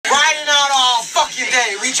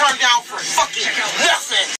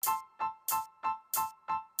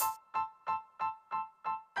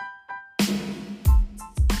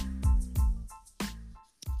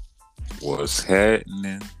What's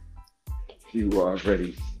happening? You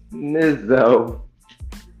already Nizzo.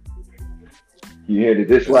 You hear the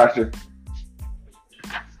dishwasher?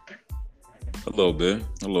 A little bit.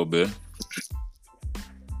 It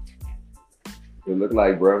look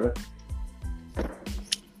like, brother.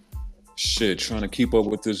 Shit, trying to keep up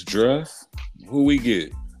with this draft. Who we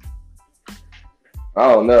get?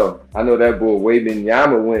 I don't know. I know that boy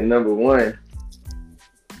Wembanyama went number 1.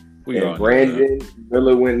 And Brandon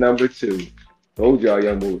Miller went number 2. Told y'all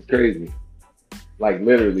young boy was crazy. Like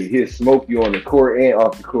literally, he'll smoke you on the court and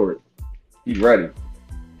off the court. He's ready.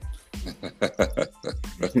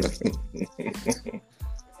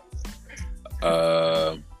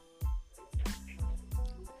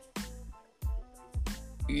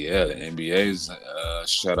 Yeah, the NBA's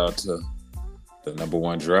shout out to the number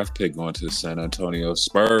 1 draft pick going to the San Antonio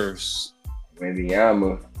Spurs.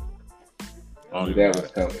 Wembanyama. That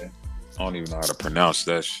was coming. I don't even know how to pronounce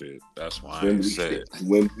that shit. That's why I ain't say it.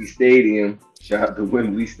 Wembley Stadium. Shout out to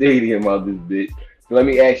Wembley Stadium out this bitch. So let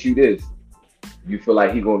me ask you this. You feel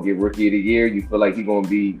like he's going to get Rookie of the Year? You feel like he's going to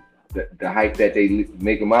be the hype that they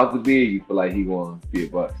make him out to be? Or you feel like he's going to be a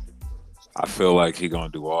bust? I feel like he's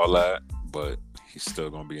going to do all that, but he's still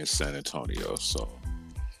going to be in San Antonio. So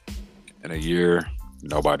in a year,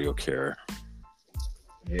 nobody will care.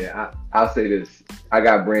 Yeah, I'll say this. I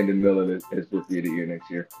got Brandon Miller as Rookie of the Year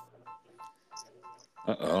next year.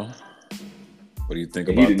 Uh-oh. What do you think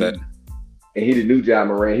about that? And he the new Ja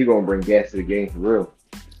Morant. He going to bring gas to the game for real.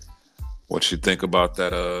 What you think about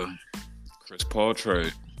that Chris Paul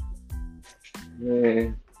trade?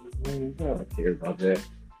 Man, I don't care about that.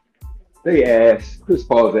 They ass. Chris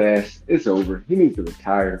Paul's ass. It's over. He needs to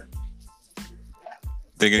retire.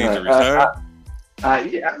 Think he needs to retire?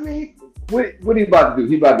 Yeah, I mean, what he about to do?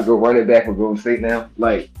 He about to go running back for Golden State now?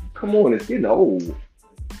 Like, come on, it's getting old.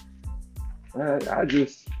 I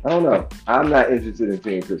don't know. I'm not interested in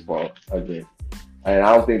seeing Chris Paul again. And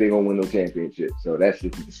I don't think they're going to win no championship. So that's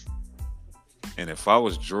just... And if I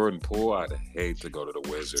was Jordan Poole, I'd hate to go to the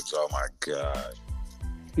Wizards. Oh, my God.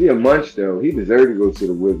 He a munch, though. He deserved to go to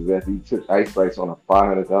the Wizards after he took Ice Spice on a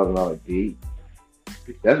 $500,000 date.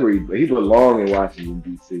 That's where he belonged in Washington,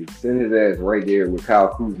 D.C. Send his ass right there with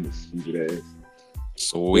Kyle Kuzma's stupid ass.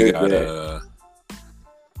 So we got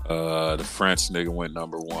the French nigga went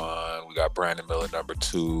number 1. We got Brandon Miller number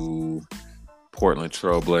 2. Portland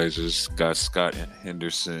Trailblazers got Scott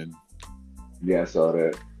Henderson. Yeah, I saw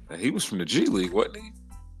that. And he was from the G League, wasn't he?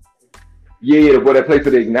 Yeah, the boy that played for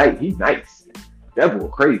the Ignite. He's nice. That boy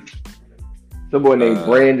crazy. Some boy named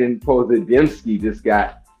Brandon Pozademski just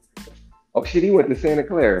got... Oh, shit, he went to Santa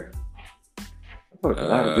Clara. I thought a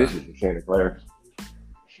lot of bitches in Santa Clara.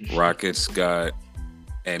 Rockets got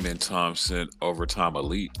Amen Thompson, Overtime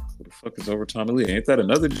Elite. What the fuck is Overtime Elite? Ain't that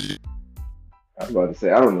another G? I was about to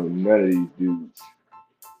say, I don't know none of these dudes.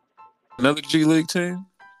 Another G League team?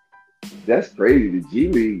 That's crazy. The G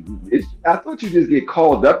League. I thought you just get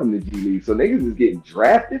called up from the G League. So niggas is getting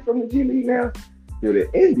drafted from the G League now? Yo, the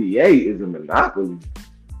NBA is a monopoly.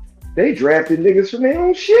 They drafted niggas from their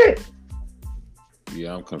own shit.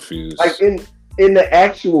 Yeah, I'm confused. Like in the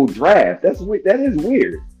actual draft. That is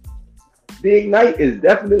weird. The Ignite is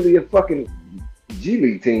definitely a fucking G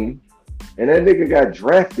League team. And that nigga got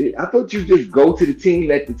drafted. I thought you just go to the team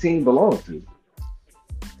that the team belongs to.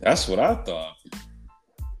 That's what I thought.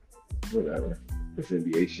 Whatever. This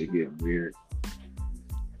NBA shit getting weird.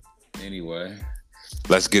 Anyway,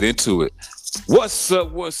 let's get into it. What's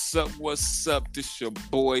up? This your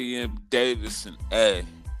boy MDAVIS, and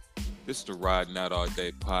this is the Riding Out All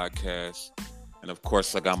Day podcast. And of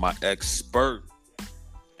course, I got my expert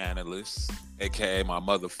analyst, aka my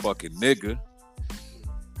motherfucking nigga.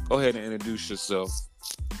 Go ahead and introduce yourself.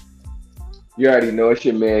 You already know it's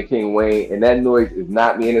your man, King Wayne, and that noise is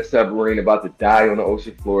not me in a submarine about to die on the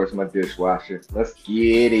ocean floor. It's my dishwasher. Let's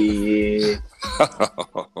get it.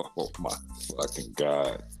 Oh, my fucking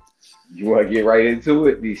God. You want to get right into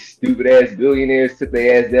it? These stupid-ass billionaires took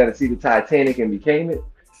their ass down to see the Titanic and became it?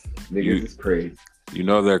 Niggas is crazy. You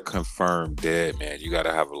know they're confirmed dead, man. You got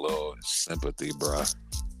to have a little sympathy, bro.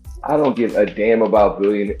 I don't give a damn about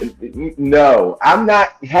billionaires. No, I'm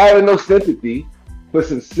not having no sympathy for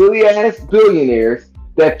some silly ass billionaires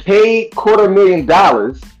that paid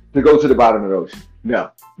 $250,000 to go to the bottom of the ocean.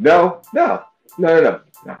 No.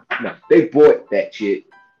 They bought that shit.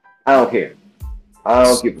 I don't care. I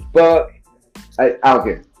don't give a fuck. I don't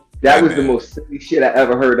care. That was the most silly shit I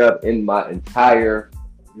ever heard of in my entire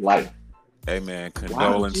life. Hey man,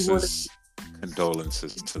 condolences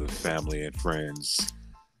to the family and friends.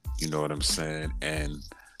 You know what I'm saying? And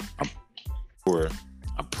I'm sure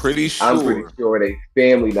I'm pretty sure they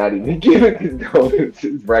family not even giving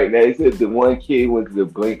condolences right now. They said the one kid went to the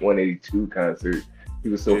Blink 182 concert. He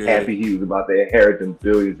was so happy he was about to inherit them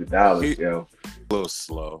billions of dollars, yo. A little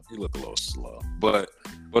slow. He looked a little slow. But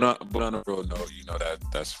on a real note, you know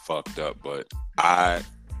that's fucked up. But I'm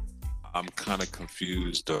kind of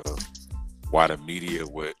confused of why the media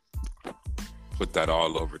would put that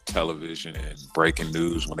all over television and breaking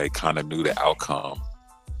news when they kind of knew the outcome.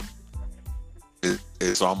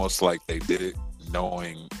 It's almost like they did it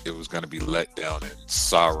knowing it was going to be let down in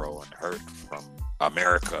sorrow and hurt from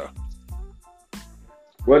America.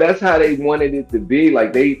 Well, that's how they wanted it to be.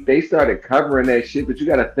 Like they started covering that shit, but you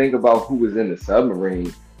got to think about who was in the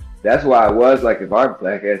submarine. That's why it was like if our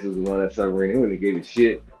black asses was on that submarine, they wouldn't have gave a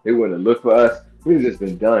shit. They wouldn't have looked for us. We'd have just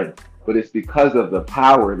been done. But it's because of the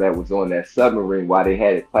power that was on that submarine why they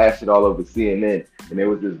had it plastered all over CNN, and there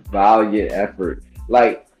was this valiant effort.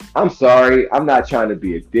 Like, I'm sorry, I'm not trying to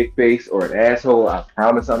be a dick face or an asshole. I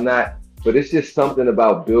promise I'm not. But it's just something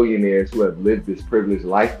about billionaires who have lived this privileged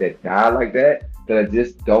life that die like that I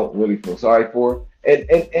just don't really feel sorry for.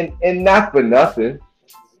 And not for nothing.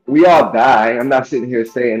 We all die. I'm not sitting here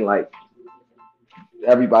saying like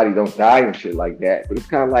everybody don't die and shit like that. But it's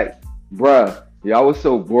kind of like, bruh, y'all was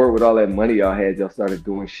so bored with all that money y'all had, y'all started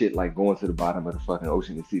doing shit like going to the bottom of the fucking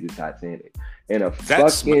ocean to see the Titanic. And a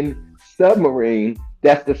fucking submarine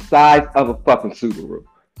that's the size of a fucking Subaru.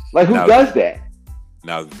 Like, who does that?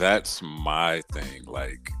 Now that's my thing.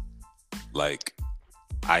 Like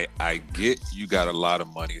I get you got a lot of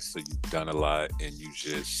money, so you've done a lot and you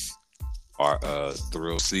just are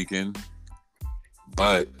thrill seeking,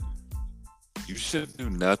 but you shouldn't do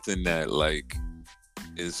nothing that like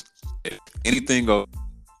is if anything go.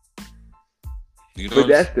 You know, but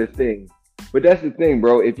that's the thing. But that's the thing,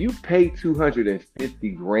 bro. If you pay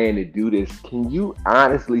 $250,000 to do this, can you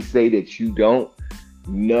honestly say that you don't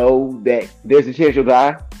know that there's a chance you'll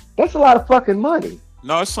die? That's a lot of fucking money.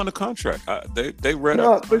 No, it's on the contract. They read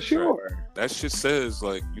no, out the for contract. sure. That shit says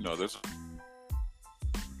like, you know, there's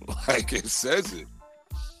like it says it.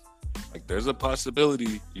 Like there's a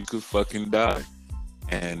possibility you could fucking die.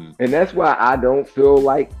 And that's why I don't feel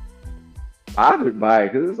like bothered by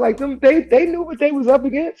it, because it's like them they knew what they was up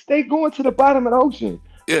against. They going to the bottom of the ocean.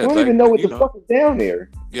 Yeah, they don't even know what the fuck is down there.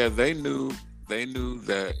 Yeah, they knew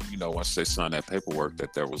that, you know, once they signed that paperwork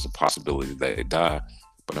that there was a possibility they'd die.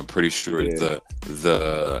 But I'm pretty sure the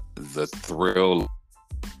thrill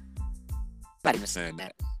saying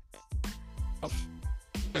that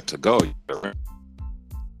to go the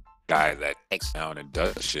guy that takes down and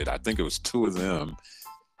does shit. I think it was two of them,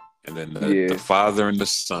 and then the father and the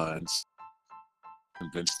sons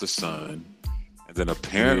convinced the son, and then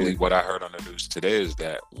apparently what I heard on the news today is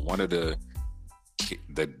that one of the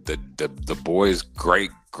boy's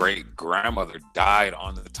great grandmother died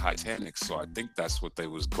on the Titanic, so I think that's what they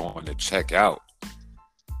was going to check out.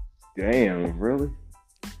 Damn, really?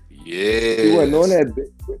 Yeah. She wasn't on that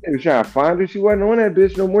bitch. They were trying to find her. She wasn't on that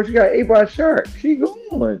bitch no more. She got ate by a shark. She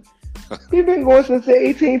gone. He been going since the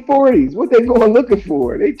 1840s. What they going looking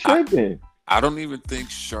for? They tripping. I don't even think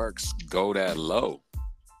sharks go that low.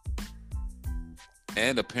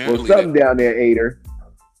 And apparently, something down there ate her.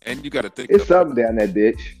 And you got to think it's something down that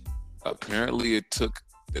bitch. Apparently,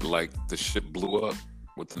 like the ship blew up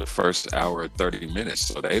within the first hour or 30 minutes,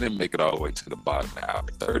 so they didn't make it all the way to the bottom of hour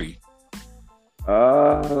 30.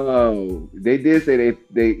 Oh, they did say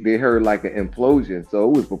they heard like an implosion, so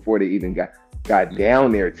it was before they even got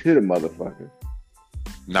down there to the motherfucker.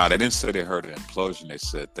 No, they didn't say they heard an implosion. They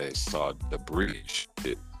said they saw debris.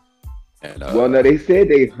 And, well, no, they said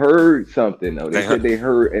they heard something though. They said they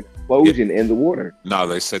heard an explosion in the water. No,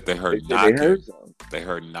 they said they heard knocking. They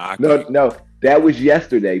heard knocking. No, that was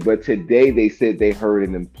yesterday. But today they said they heard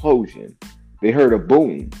an implosion. They heard a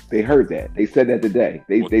boom. They heard that. They said that today.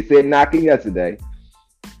 They said knocking yesterday.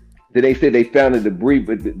 Then they said they found the debris,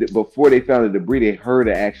 but before they found the debris, they heard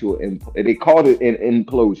an actual. They called it an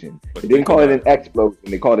implosion. They didn't call it an explosion.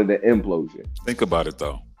 They called it an implosion. Think about it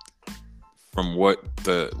though. From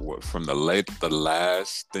the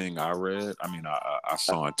last thing I read, I mean, I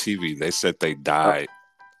saw on TV, they said they died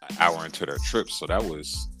an hour into their trip, so that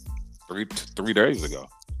was 3 days ago.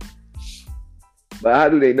 But how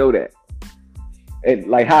do they know that? And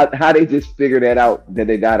like how they just figured that out that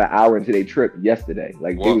they died an hour into their trip yesterday?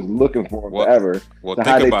 Like they was looking for them forever. So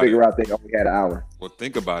how they figure out they only had an hour? Well,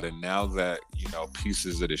 think about it. Now that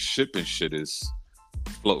pieces of the ship and shit is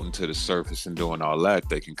floating to the surface and doing all that,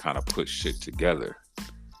 they can kind of put shit together.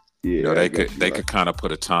 Yeah, they could kind of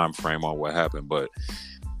put a time frame on what happened, but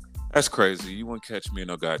that's crazy. You wouldn't catch me in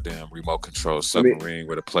no goddamn remote control submarine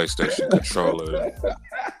with a PlayStation controller.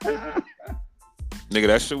 Nigga,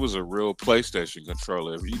 that shit was a real PlayStation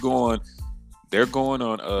controller. If you go on, they're going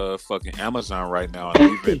on fucking Amazon right now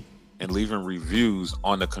and leaving reviews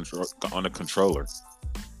on the controller.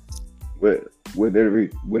 What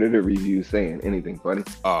are the reviews saying? Anything funny?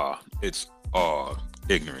 It's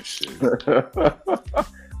ignorant shit.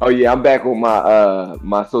 Oh yeah, I'm back on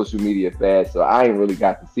my social media fast, so I ain't really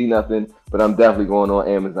got to see nothing, but I'm definitely going on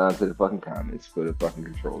Amazon to the fucking comments for the fucking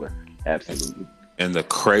controller. Absolutely. And the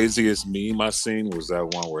craziest meme I seen was that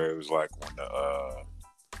one where it was like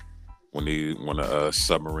when the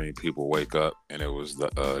submarine people wake up and it was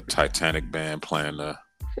the Titanic band playing the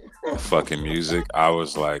fucking music. I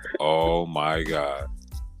was like, oh my god.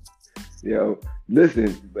 Yo,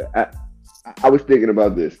 listen, I was thinking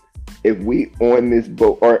about this. If we on this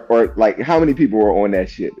boat, or like, how many people were on that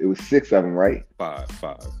ship? It was 6 of them, right? Five.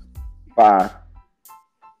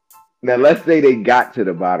 Now, let's say they got to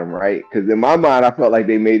the bottom, right? Because in my mind, I felt like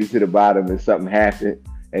they made it to the bottom and something happened,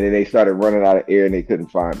 and then they started running out of air and they couldn't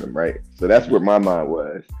find them, right? So that's where my mind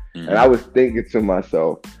was. Mm-hmm. And I was thinking to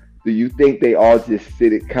myself, do you think they all just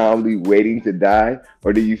sit it calmly waiting to die?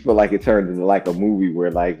 Or do you feel like it turned into like a movie where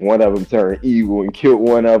like one of them turned evil and killed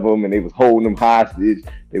one of them and they was holding them hostage?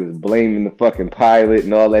 They was blaming the fucking pilot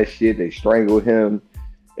and all that shit. They strangled him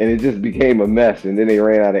and it just became a mess. And then they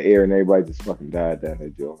ran out of air and everybody just fucking died down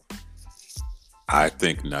that joint. I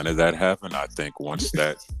think none of that happened. I think once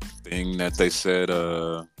that thing that they said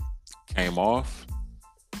came off,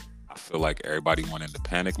 I feel like everybody went into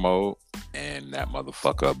panic mode and that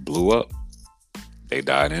motherfucker blew up. They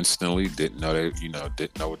died instantly. Didn't know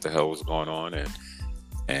what the hell was going on,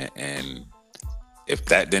 and if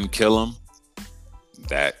that didn't kill him,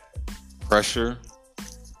 that pressure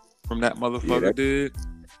from that motherfucker did.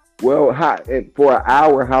 Well, for an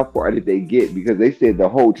hour, how far did they get? Because they said the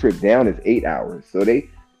whole trip down is 8 hours. So they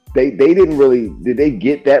didn't really, did they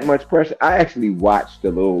get that much pressure? I actually watched a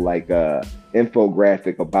little like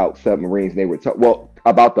infographic about submarines. They were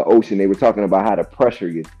about the ocean. They were talking about how the pressure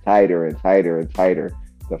gets tighter and tighter and tighter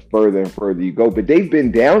the further and further you go. But they've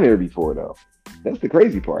been down there before, though. That's the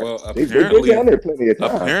crazy part. Well, they've been down there plenty of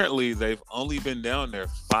times. Apparently, they've only been down there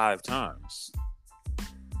 5 times.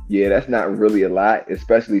 Yeah, that's not really a lot,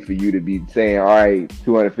 especially for you to be saying, "All right,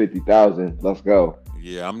 250,000, let's go."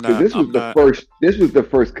 Yeah, I'm not. This was the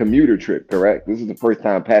first commuter trip, correct? This is the first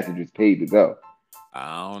time passengers paid to go.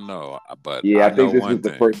 I don't know, but yeah, I think this was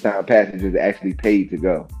the first time passengers actually paid to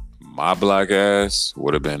go. My black ass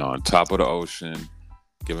would have been on top of the ocean,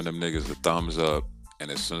 giving them niggas a thumbs up,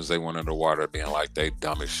 and as soon as they went under the water, being like they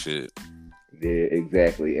dumb as shit. Yeah,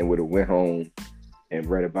 exactly, and would have went home and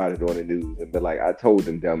read about it on the news and been like, I told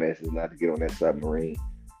them dumbasses not to get on that submarine.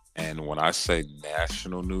 And when I say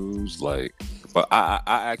national news, like, but I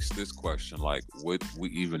asked this question, like, would we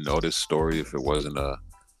even know this story if it wasn't a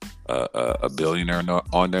billionaire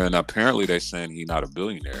on there? And apparently they're saying he's not a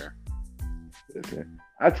billionaire. Okay.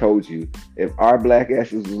 I told you, if our black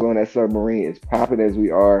asses was on that submarine as popping as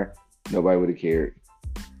we are, nobody would have cared.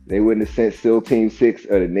 They wouldn't have sent SEAL Team 6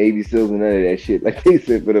 or the Navy SEALs and none of that shit like they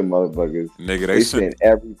sent for them motherfuckers. Nigga, they sent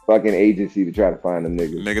every fucking agency to try to find them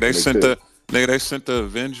niggas. Nigga, they sent the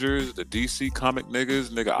Avengers, the DC comic niggas.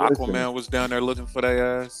 Nigga, Aquaman was down there looking for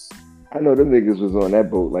their ass. I know them niggas was on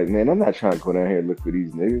that boat like, man, I'm not trying to go down here and look for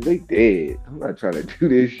these niggas. They dead. I'm not trying to do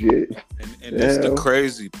this shit. And this the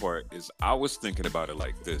crazy part is I was thinking about it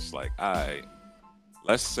like this. Like,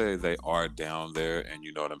 let's say they are down there and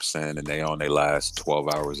you know what I'm saying, and they on their last 12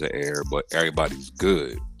 hours of air, but everybody's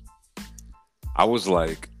good. I was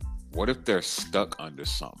like, what if they're stuck under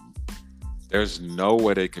something? There's no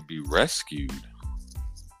way they could be rescued.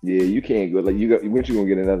 Yeah, you can't go. Like, when you gonna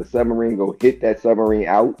get another submarine? Go hit that submarine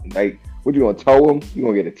out? Like, what you gonna tow them? You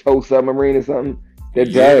gonna get a tow submarine or something? They're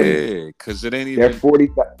done. Yeah, because it ain't even.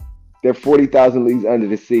 They're 40,000 leagues under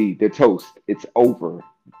the sea. They're toast. It's over.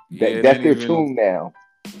 That's their tomb now.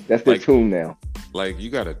 That's their tomb now. Like, you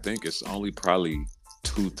got to think it's only probably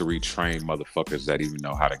 2-3 trained motherfuckers that even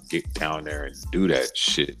know how to get down there and do that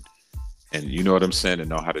shit. And you know what I'm saying? And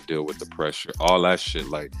know how to deal with the pressure, all that shit.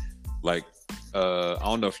 Like, I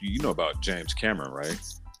don't know if you know about James Cameron, right?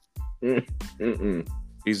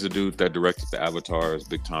 He's the dude that directed the Avatars,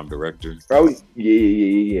 big time director. Oh,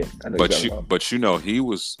 yeah. But you know, he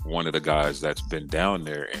was one of the guys that's been down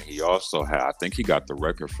there, and he also had, I think he got the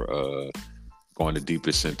record for going the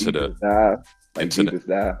deepest into the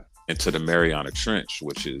Mariana Trench,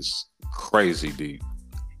 which is crazy deep.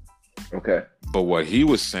 Okay. But what he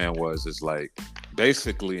was saying is like,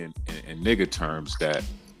 basically in nigga terms, that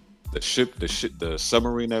the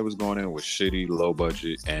submarine that was going in was shitty, low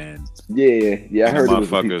budget, and I heard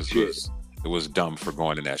it was dumb for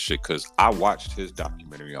going in that shit. Because I watched his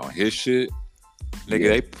documentary on his shit,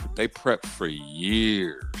 Nigga, they prep for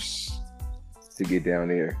years to get down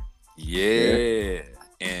there. Yeah.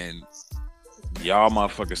 And y'all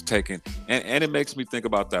motherfuckers taking and it makes me think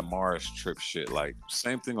about that Mars trip shit. Like,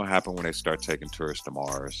 same thing will happen when they start taking tourists to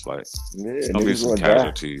Mars. Like, it's gonna be some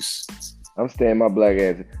casualties. I'm staying my black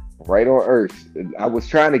ass right on Earth. I was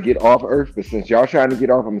trying to get off Earth, but since y'all trying to get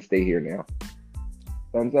off, I'm gonna stay here now.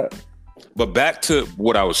 Thumbs up. But back to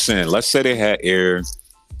what I was saying. Let's say they had air,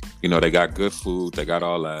 you know, they got good food, they got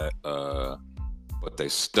all that, but they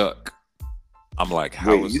stuck. I'm like,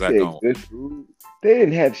 how is that going? Good food? They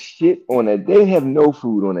didn't have shit on that. They didn't have no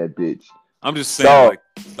food on that bitch. I'm just saying, like,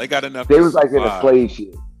 they got enough. They was like in a slave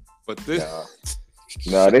ship. But this,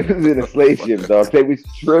 no, they was in a slave ship, dog. They was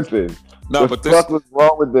tripping. No, but what was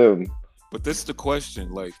wrong with them? But this is the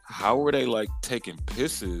question: like, how were they like taking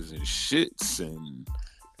pisses and shits and?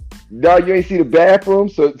 No, you ain't see the bathroom.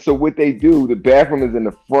 So what they do? The bathroom is in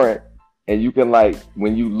the front, and you can like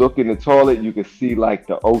when you look in the toilet, you can see like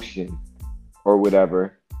the ocean or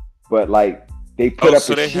whatever. But like they put up.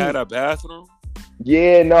 So they sheet. had a bathroom.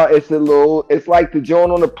 Yeah, no, it's like the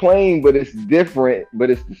joint on the plane, but it's different, but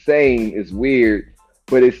it's the same. It's weird,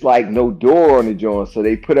 but it's like no door on the joint. So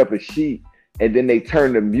they put up a sheet and then they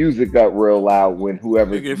turn the music up real loud when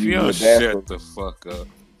whoever's if you don't shut the fuck up.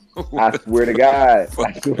 I swear to God.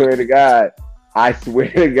 I swear to God. I swear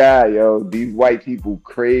to God, yo, these white people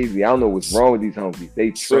crazy. I don't know what's wrong with these homies.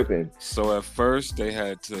 They tripping. So at first they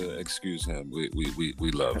had to excuse him. We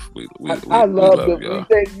love. I love them.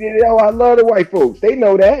 Yo, I love the white folks. They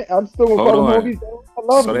know that. I'm still gonna call them homies. I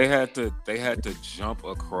love them. So they had to jump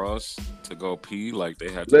across to go pee. Like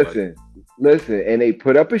they had to listen, and they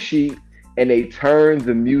put up a sheet and they turned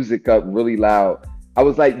the music up really loud. I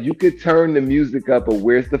was like, you could turn the music up, but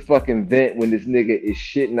where's the fucking vent when this nigga is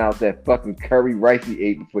shitting out that fucking curry rice he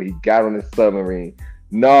ate before he got on the submarine?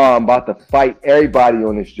 No, I'm about to fight everybody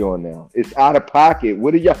on this joint now. It's out of pocket.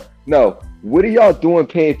 What are y'all doing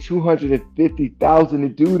paying $250,000 to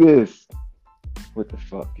do this? What the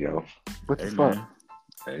fuck, yo? What the fuck?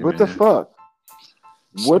 What the fuck?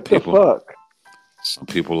 What the fuck? Some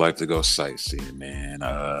people like to go sightseeing, man.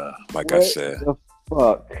 Like I said. What the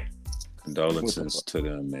fuck? Condolences to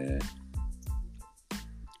them, man.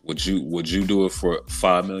 Would you do it for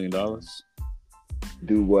 $5 million?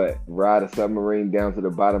 Do what? Ride a submarine down to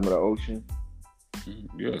the bottom of the ocean?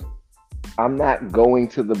 Yeah. I'm not going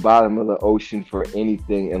to the bottom of the ocean for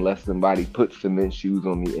anything unless somebody puts cement shoes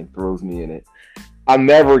on me and throws me in it. I'm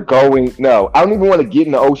never going. No, I don't even want to get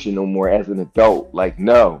in the ocean no more as an adult. Like,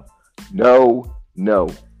 no.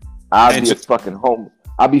 I'll be a fucking home.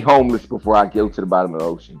 I'll be homeless before I go to the bottom of the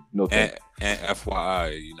ocean. No thanks. And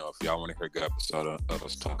FYI, you know, if y'all want to hear a good episode of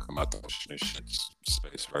us talking about the ocean and shit,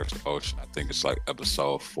 space versus ocean, I think it's like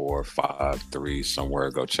episode 4, 5, 3,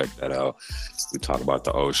 somewhere. Go check that out. We talk about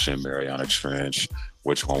the ocean, Mariana Trench,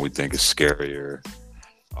 which one we think is scarier,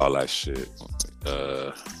 all that shit.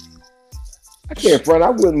 I can't front.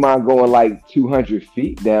 I wouldn't mind going like 200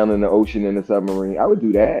 feet down in the ocean in a submarine. I would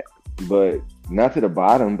do that, but not to the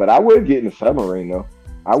bottom. But I would get in a submarine though.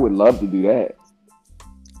 I would love to do that.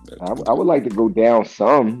 I would like to go down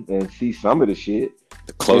some and see some of the shit.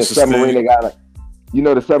 The closest submarine, thing. they got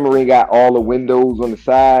the submarine got all the windows on the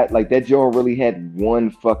side. Like that joint really had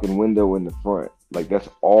one fucking window in the front. Like that's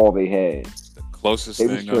all they had. The closest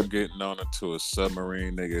thing I'm getting on to a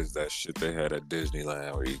submarine, nigga, is that shit they had at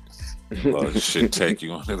Disneyland where shit take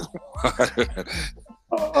you under the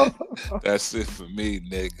water. That's it for me,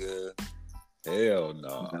 nigga. Hell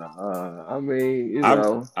no. I mean, you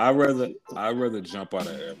know, I'd rather jump out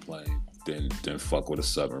of an airplane than fuck with a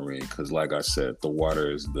submarine. Because, like I said, the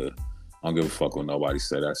water is I don't give a fuck what nobody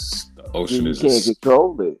said. That's the ocean. You can't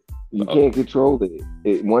control it. You can't control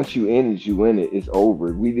it. Once you in it, you in it. It's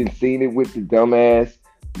over. We didn't seen it with the dumbass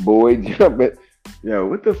boy jumping. Yo,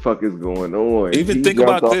 what the fuck is going on? Even think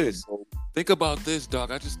about this. Think about this,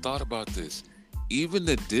 dog. I just thought about this. Even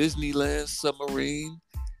the Disneyland submarine.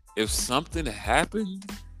 If something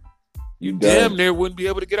happened, you damn near wouldn't be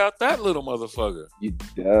able to get out that little motherfucker. You're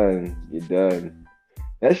done.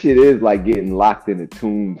 That shit is like getting locked in a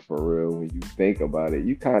tomb for real when you think about it.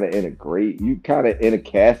 You kind of in a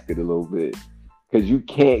casket a little bit because you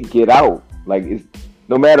can't get out. Like it's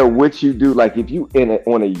no matter what you do. Like if you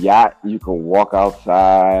on a yacht, you can walk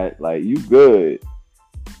outside. Like you good.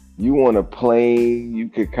 You on a plane, you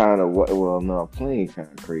could kind of a plane kind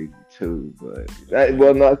of crazy too, but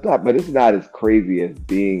it's not. But it's not as crazy as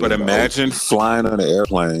being. But imagine flying on an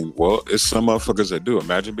airplane. Well, it's some motherfuckers that do.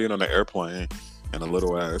 Imagine being on an airplane in a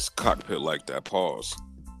little ass cockpit like that. Pause.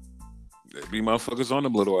 There be motherfuckers on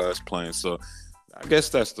them little ass planes. So I guess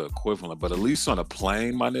that's the equivalent. But at least on a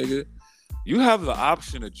plane, my nigga, you have the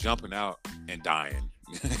option of jumping out and dying.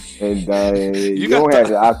 And you don't have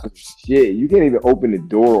the option. Shit, you can't even open the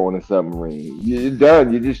door on a submarine. You're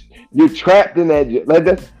done. You're trapped in that.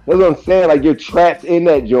 That's what I'm saying. Like you're trapped in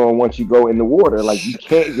that joint once you go in the water. Like you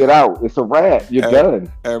can't get out. It's a wrap. You're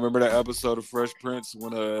done. I remember that episode of Fresh Prince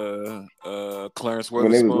when Clarence Weatherspoon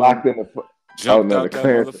when they was locked in the jumped out that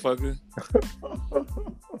motherfucker.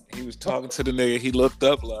 He was talking to the nigga. He looked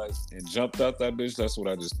up like and jumped out that bitch. That's what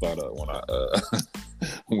I just thought of when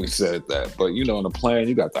when we said that. But you know, on the plane,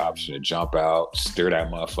 you got the option to jump out, steer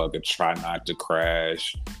that motherfucker, try not to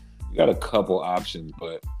crash. You got a couple options,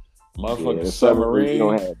 but motherfucking submarine, you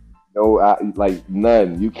don't have like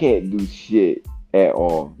none. You can't do shit at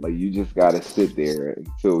all. Like you just gotta sit there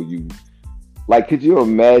until you. Like, could you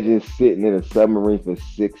imagine sitting in a submarine for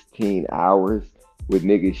 16 hours? With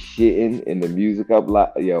niggas shitting and the music up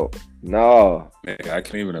like no. Man, I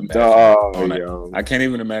can't even imagine. I can't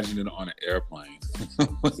even imagine it on an airplane.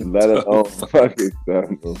 Let it on fucking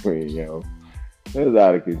submarine, yo. That's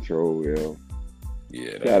out of control, yo.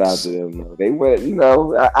 Yeah. Shout out to them. Though. They went,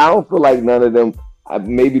 I don't feel like none of them.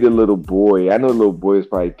 Maybe the little boy. I know the little boy is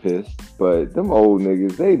probably pissed, but them old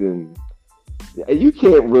niggas, they didn't. You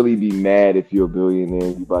can't really be mad if you're a billionaire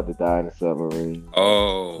and you about to die in a submarine.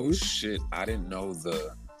 Oh shit! I didn't know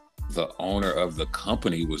the owner of the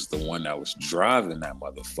company was the one that was driving that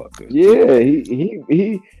motherfucker. Yeah,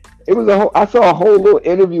 he. It was I saw a whole little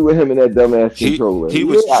interview with him in that dumbass controller. He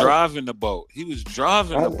was driving the boat. He was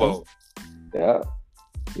driving the boat.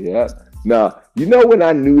 Yeah. Now when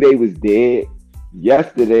I knew they was dead.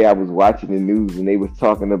 Yesterday, I was watching the news and they was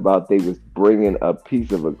talking about they was bringing a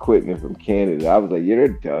piece of equipment from Canada. I was like, yeah, they're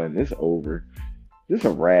done. It's over. This is a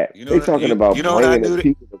wrap. They talking about bringing a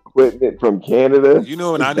piece of equipment from Canada. You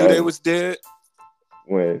know when I knew they was dead?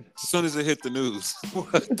 When? As soon as it hit the news.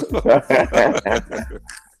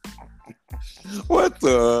 What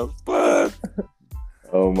the fuck?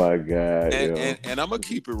 Oh my God. And I'm going to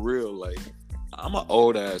keep it real. Like, I'm an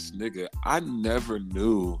old ass nigga. I never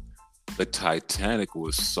knew the Titanic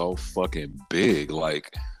was so fucking big.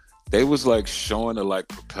 Like they was like showing the like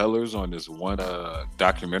propellers on this one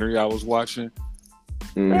documentary I was watching.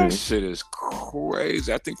 That shit is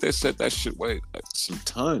crazy. I think they said that shit weighed like some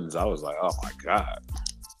tons. I was like, oh my God.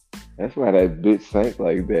 That's why that bitch sank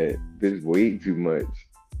like that. Bitch weighed too much.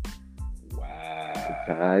 Wow.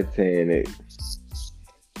 The Titanic.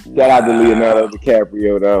 Shout out to Leonardo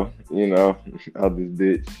DiCaprio though. Out this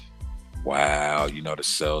bitch. Wow, the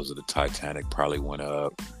sales of the Titanic probably went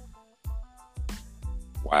up.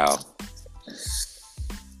 Wow.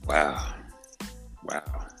 I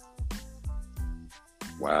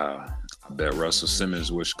bet Russell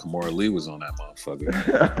Simmons wished Kimora Lee was on that motherfucker.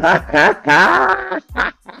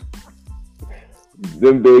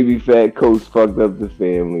 Them baby fat coats fucked up the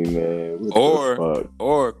family, man.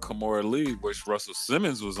 Or Kimora Lee wished Russell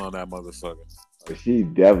Simmons was on that motherfucker. She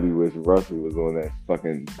definitely wish Russell was on that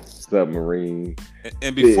fucking submarine.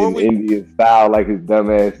 And before we Indian style like his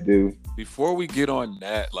dumbass do. Before we get on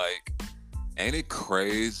that, like, ain't it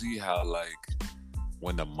crazy how like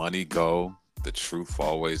when the money go, the truth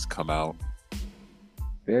always come out?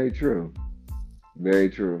 Very true. Very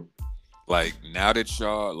true. Like now that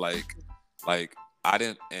y'all like I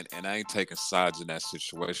didn't and I ain't taking sides in that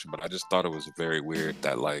situation, but I just thought it was very weird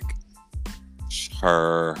that like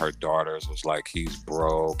her daughters was like, he's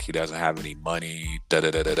broke, he doesn't have any money,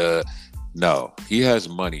 No, he has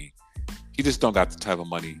money. He just don't got the type of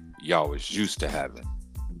money y'all was used to having.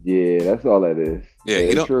 Yeah, that's all that is. Yeah,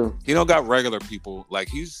 he don't got regular people. Like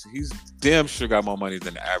he's damn sure got more money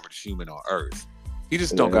than the average human on earth. He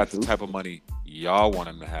just don't got the type of money y'all want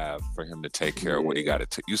him to have for him to take care of what he got to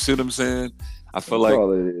take. You see what I'm saying? I feel that's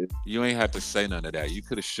like you ain't have to say none of that. You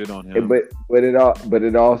could have shit on him. But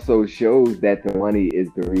it also shows that the money is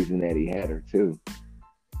the reason that he had her too.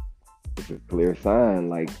 It's a clear sign,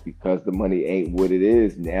 like because the money ain't what it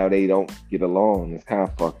is, now they don't get along. It's kind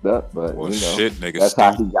of fucked up, but shit, nigga. That's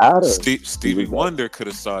how he got her. Stevie Wonder could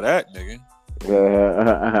have saw that, nigga.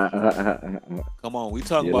 Come on, we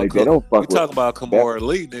talking about Kimora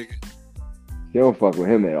Lee, nigga. They don't fuck with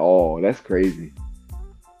him at all. That's crazy.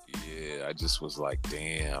 Yeah, I just was like,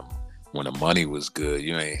 damn. When the money was good,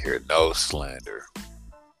 you ain't hear no slander.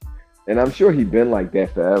 And I'm sure he been like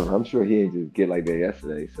that forever. I'm sure he ain't just get like that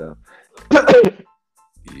yesterday. So.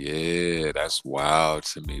 Yeah, that's wild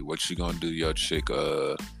to me. What you gonna do, your chick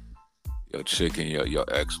and your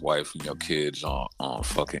ex-wife and your kids on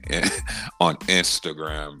fucking on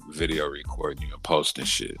Instagram video recording you and posting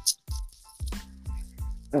shit?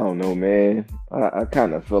 I don't know, man. I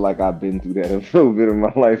kind of feel like I've been through that a little bit in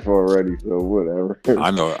my life already, so whatever. I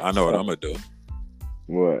know what I'm gonna do.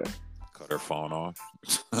 What? Cut her phone off.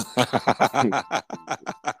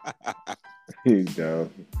 You know.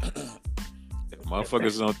 If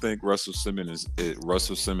motherfuckers don't think Russell Simmons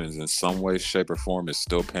in some way, shape, or form is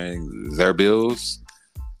still paying their bills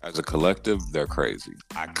as a collective, they're crazy.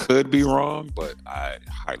 I could be wrong, but I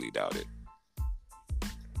highly doubt it.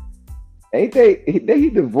 Ain't they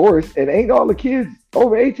divorced and ain't all the kids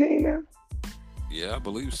over 18 now? Yeah, I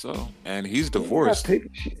believe so. And he's divorced. He ain't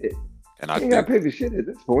got shit. And I think got paper shit at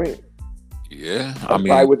this point. Yeah, I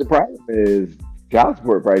mean, what the problem is, child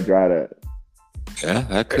support probably dried up. Yeah,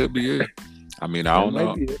 that could be it. I mean, I don't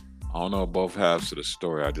know. I don't know both halves of the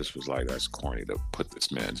story. I just was like, that's corny to put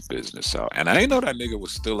this man's business out. And I didn't know that nigga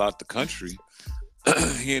was still out the country.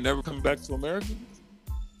 He ain't never coming back to America?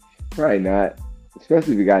 Probably not.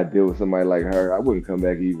 Especially if you got to deal with somebody like her. I wouldn't come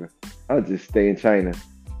back either. I'd just stay in China.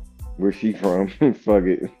 Where she from? Fuck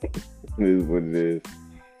it. It is what it is.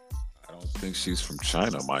 I don't think she's from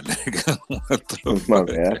China, my nigga. What the my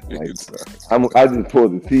bad. I just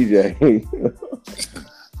pulled the CJ.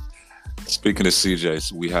 Speaking of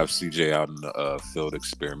CJ, we have CJ out in the field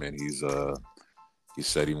experiment. He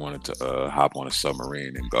said he wanted to hop on a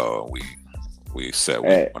submarine and go. We said we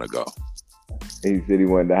want to go. He said he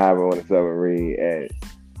wanted to hop on a submarine at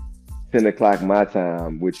 10 o'clock my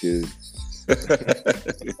time, which is.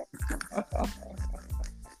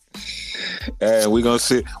 And we're gonna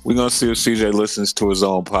see if CJ listens to his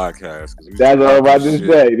own podcast. That's what I'm about to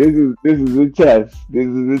say. This is a test. This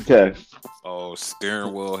is a test. Oh,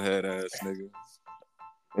 steering wheel head ass nigga.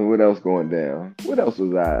 And what else going down? What else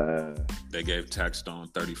was I? They gave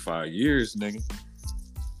Taxstone 35 years, nigga.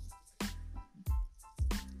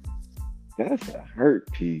 That's a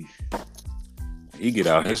hurt piece. He get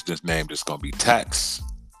out, his name just gonna be Tax.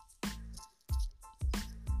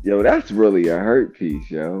 Yo, that's really a hurt piece,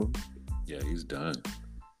 yo. Yeah, he's done.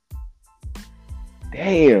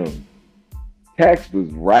 Damn. Tax was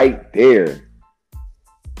right there.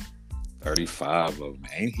 35 of them.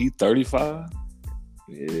 Ain't he 35?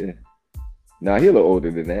 Yeah. Nah, he a little older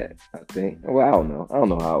than that, I think. Well, I don't know. I don't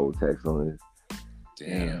know how old Taxstone is.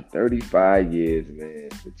 Damn. 35 years, man.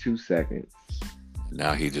 For 2 seconds.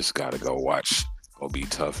 Now he just gotta go be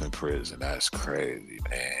tough in prison. That's crazy,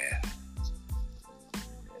 man.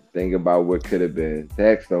 Think about what could have been.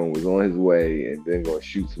 Taxstone was on his way and then gonna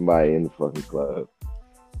shoot somebody in the fucking club.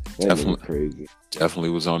 That was crazy. Definitely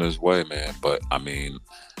was on his way, man. But I mean,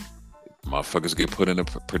 motherfuckers get put in a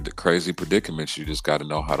crazy predicaments. You just got to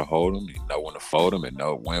know how to hold them. You know when to fold them and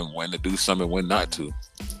know when to do something, when not to.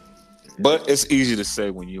 But it's easy to say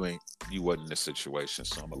when you wasn't in the situation.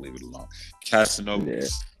 So I'm gonna leave it alone. Casanova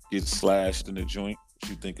gets slashed in the joint. What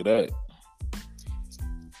you think of that?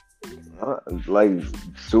 Like,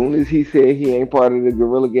 soon as he said he ain't part of the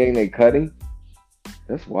guerrilla gang, they cut him.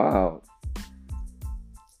 That's wild.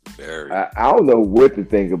 Very. I don't know what to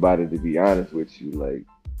think about it, to be honest with you. Like,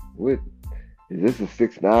 what is this, a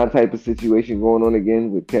 6ix9ine type of situation going on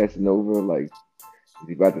again with Casanova? Like, is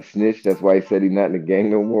he about to snitch? That's why he said he's not in the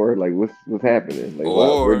gang no more. Like, what's happening? Like,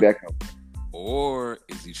 where'd that come from? Or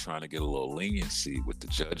is he trying to get a little leniency with the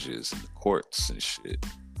judges and the courts and shit?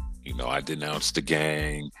 You know, I denounced the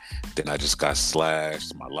gang, then I just got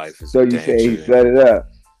slashed. My life is in danger. So you saying he set it up?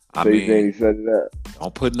 I mean, you saying he set it up?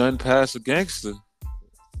 Don't put nothing past a gangster.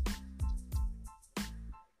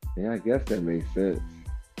 Yeah, I guess that makes sense.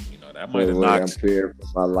 You know, that might have knocked. I'm fearing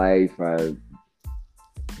for my life.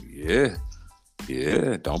 Yeah.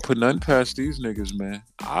 Don't put nothing past these niggas, man.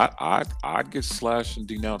 I'd get slashed and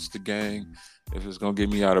denounce the gang if it's gonna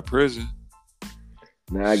get me out of prison.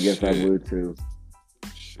 Nah, I guess I would too.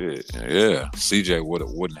 Shit, yeah. CJ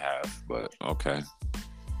wouldn't have, but okay.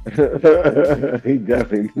 He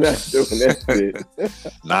definitely not doing that shit.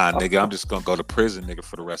 Nah, nigga, I'm just gonna go to prison, nigga,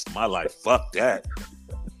 for the rest of my life. Fuck that,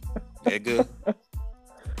 nigga.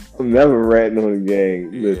 I'm never ratting on the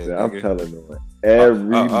gang. Listen, I'm telling them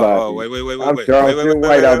everybody. Wait. I'm Charleston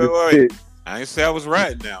White out the shit. I ain't say I was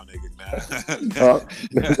ratting now, nigga. Nah.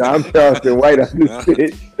 I'm Charleston White out the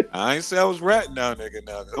shit. I ain't say I was ratting now, nigga.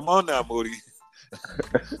 Now, come on now, Moody.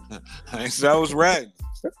 I ain't say I was ratting.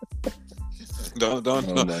 Don't.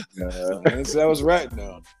 I ain't say I was ratting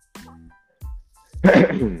now.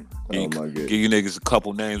 Oh my God. Give you niggas a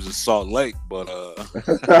couple names of Salt Lake, but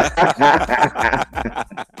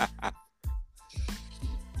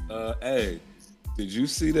hey, did you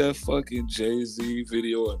see that fucking Jay-Z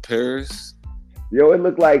video in Paris? Yo, it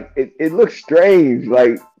looked like it looked strange.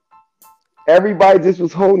 Like everybody just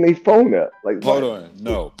was holding their phone up. Like, hold on,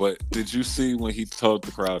 no, but did you see when he told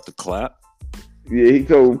the crowd to clap? Yeah, he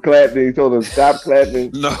told him clap. Then he told him stop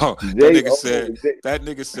clapping. No, that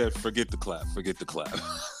nigga said, forget the clap.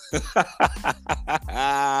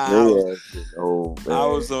 I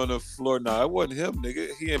was on the floor. No, it wasn't him, nigga.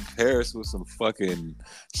 He in Paris with some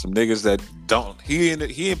niggas that don't. He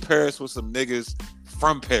in Paris with some niggas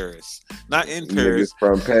from Paris, not in Paris. Niggas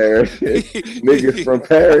from Paris. Niggas from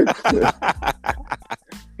Paris.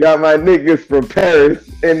 Got my niggas from Paris,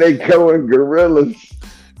 and they going gorillas.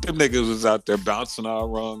 Them niggas was out there bouncing all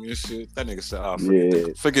wrong and shit. That nigga said, "Oh,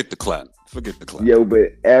 forget the clap. Forget the clap." Yo,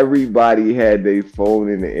 but everybody had their phone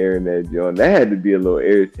in the air in that joint. That had to be a little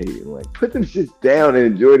irritating. Like, put them shits down and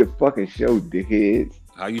enjoy the fucking show, dickheads.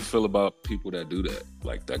 How you feel about people that do that?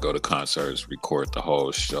 Like, that go to concerts, record the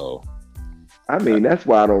whole show? I mean, that's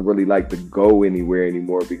why I don't really like to go anywhere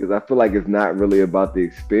anymore, because I feel like it's not really about the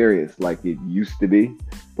experience like it used to be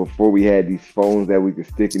before we had these phones that we could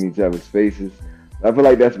stick in each other's faces. I feel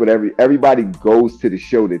like that's what everybody goes to the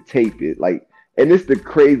show to tape it. Like, and it's the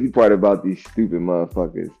crazy part about these stupid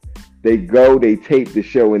motherfuckers. They go, they tape the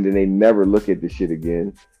show, and then they never look at the shit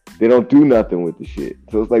again. They don't do nothing with the shit.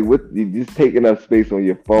 So it's like, what? You just taking up space on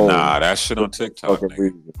your phone. Nah, that shit on TikTok,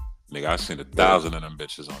 nigga. I seen 1,000 of them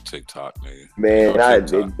bitches on TikTok, nigga. Man,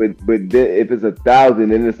 but then if it's 1,000,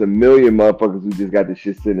 then it's 1,000,000 motherfuckers who just got the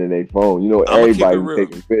shit sitting in their phone. You know, everybody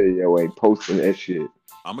taking video and posting that shit.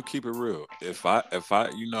 I'm gonna keep it real. If I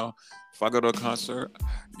go to a concert,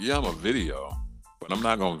 yeah, I'm a video, but I'm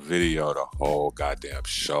not gonna video the whole goddamn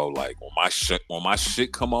show. Like, when my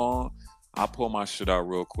shit come on, I pull my shit out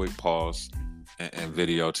real quick, pause, and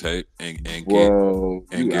videotape and get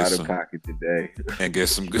out some of pocket today and get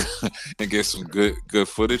some good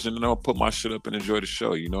footage, and then I'll put my shit up and enjoy the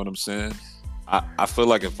show. You know what I'm saying? I feel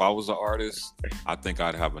like if I was an artist, I think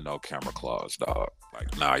I'd have a no camera clause, dog.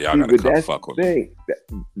 Like, nah, y'all gotta come fuck with me.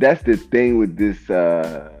 That's the thing with this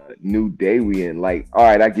new day we in. Like, all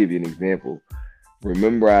right, I'll give you an example.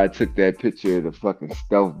 Remember I took that picture of the fucking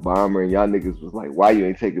stealth bomber, and y'all niggas was like, why you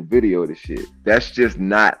ain't take a video of the shit? That's just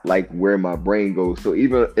not like where my brain goes. So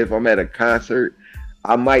even if I'm at a concert,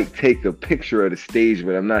 I might take a picture of the stage,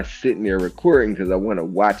 but I'm not sitting there recording because I want to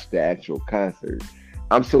watch the actual concert.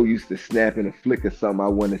 I'm so used to snapping a flick of something I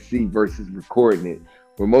want to see versus recording it.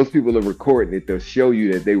 When most people are recording it, they'll show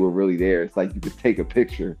you that they were really there. It's like you could take a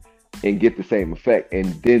picture and get the same effect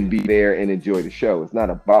and then be there and enjoy the show. It's not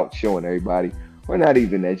about showing everybody, or not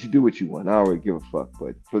even that. You do what you want. I don't really give a fuck.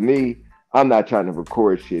 But for me, I'm not trying to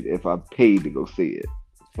record shit if I'm paid to go see it.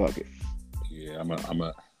 Fuck it. Yeah,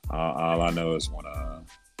 all I know is when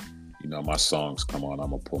my songs come on, I'm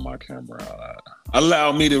gonna pull my camera out.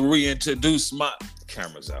 Allow me to reintroduce my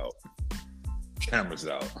cameras out.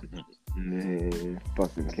 Man,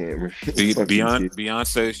 fucking cameras.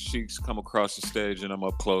 Beyonce's cheeks come across the stage and I'm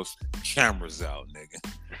up close. Cameras out, nigga.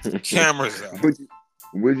 Cameras out.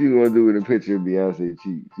 What you gonna do with a picture of Beyonce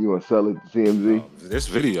cheeks? You gonna sell it to CMZ? This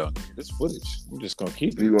video, nigga, this footage. I'm just gonna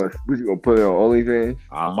keep it. You gonna put it on OnlyFans?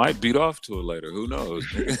 I might beat off to it later. Who knows?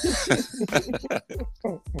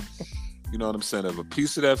 You know what I'm saying? If a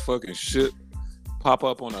piece of that fucking shit pop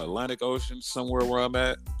up on the Atlantic Ocean somewhere where I'm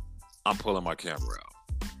at, I'm pulling my camera out.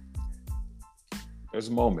 There's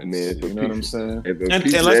moments. Man, you know what I'm saying? And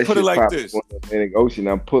let's put it like this. On the Atlantic Ocean,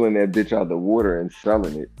 I'm pulling that bitch out of the water and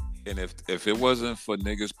selling it. And if it wasn't for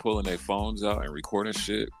niggas pulling their phones out and recording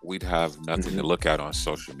shit, we'd have nothing to look at on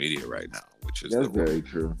social media right now, which is very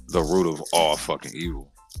true. The root of all fucking evil.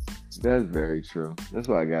 That's very true. That's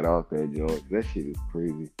why I got off that joint. That shit is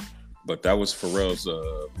crazy. But that was Pharrell's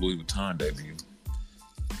Louis Vuitton debut.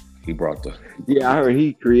 He brought the... Yeah, I heard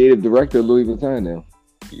he creative director of Louis Vuitton now.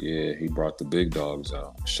 Yeah, he brought the big dogs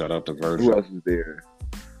out. Shout out to Virgil. Who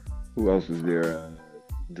else was there?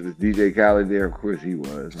 Was DJ Khaled there? Of course he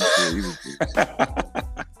was. I'm sure he was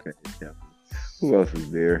there. Who else was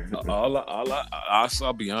there? I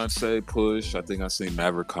saw Beyonce push. I think I seen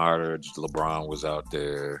Maverick Carter. LeBron was out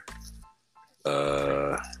there.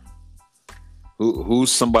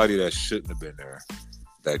 Who's somebody that shouldn't have been there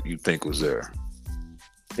that you think was there?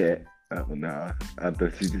 Yeah. Oh, nah. I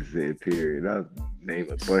thought you just said period. I was name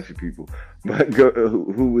a bunch of people. But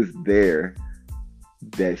who was there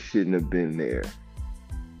that shouldn't have been there?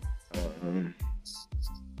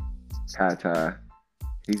 Tata.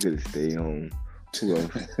 He could have stayed home. Who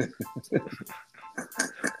else?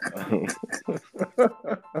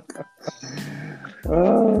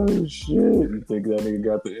 Oh shit! You think that nigga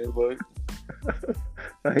got the invite?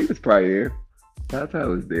 No, he was probably there. Tata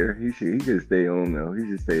was there. He could have stayed home though. He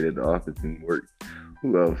just stayed at the office and worked.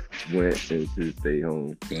 Who else went and should stay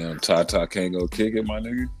home? Damn, Tata can't go kick it, my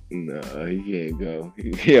nigga. No, he can't go.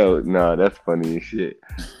 Yo, nah, that's funny as shit.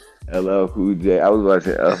 LL Cool J. I was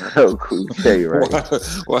watching LL Cool J, right?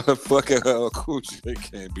 Why the fuck LL Cool J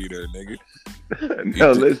can't be there, nigga?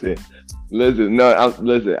 No, listen. Listen.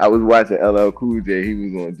 I was watching LL Cool J. He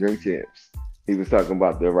was on Drink Champs. He was talking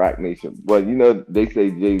about the Rock Nation. Well, you know, they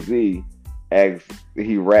say Jay-Z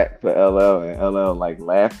he rapped for LL, and LL like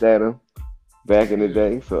laughed at him back in the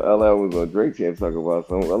day. So LL was on Drink Champs talking about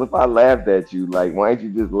something. Well, if I laughed at you, like, why don't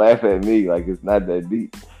you just laugh at me? Like, it's not that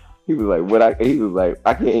deep. He was like, he was like,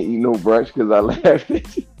 I can't eat no brunch because I laughed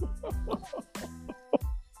at you.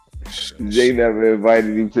 Jay never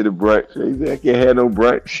invited him to the brunch. He said, I can't have no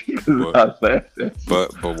brunch because I laughed at you.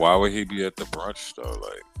 But why would he be at the brunch though?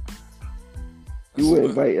 Like, you would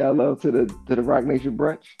invite LL to the Rock Nation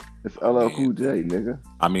brunch? It's LL Cool J, nigga.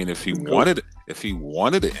 I mean, if he wanted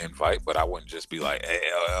to invite, but I wouldn't just be like, "Hey,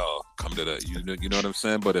 LL, come to the," you know what I'm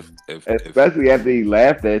saying? But if especially after he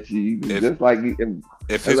laughed at you, just like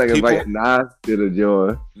if his like invite Nas to the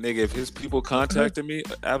joint, nigga. If his people contacted me,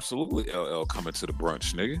 absolutely, LL coming to the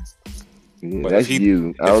brunch, nigga. Yeah, but that's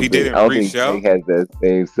you. If he didn't reach out, he has that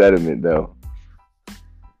same sentiment though. Nah,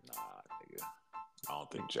 nigga, I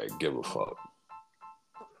don't think Jay give a fuck.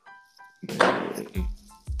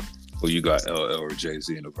 Well, you got LL or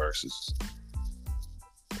Jay-Z in the verses.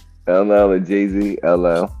 LL or Jay-Z,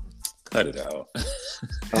 LL. Cut it out.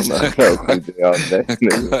 I'm not talking all day.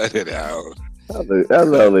 Cut it out.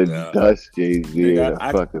 LL and Dust Jay-Z in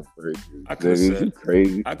a fucking person. I could have said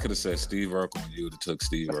crazy. I could have said Steve Urkel and you would have took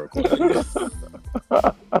Steve Urkel.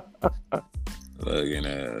 Looking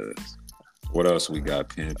at what else we got,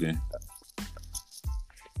 pimping?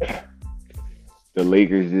 The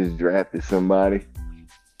Lakers just drafted somebody.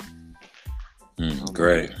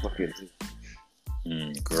 Great.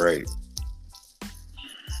 Great.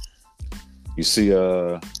 You see,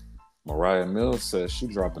 Mariah Mills says she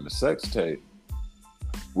dropping the sex tape.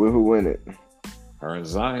 Will who win it? Her and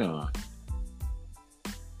Zion.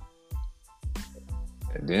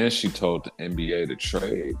 And then she told the NBA to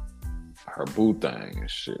trade her boo thing and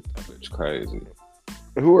shit. That bitch crazy.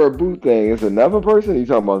 Who her boo thing? It's another person? You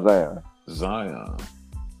talking about Zion? Zion.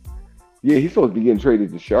 Yeah, he's supposed to be getting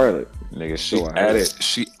traded to Charlotte. Nigga,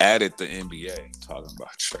 she added the NBA talking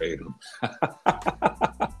about trade him.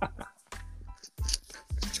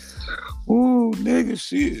 Ooh, nigga,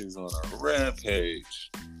 she is on a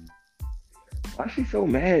rampage. Why she so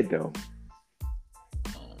mad though?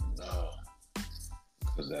 Oh no.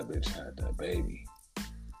 Because that bitch had that baby.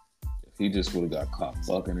 If he just would have got caught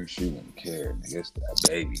fucking her, she wouldn't care. Nigga, it's that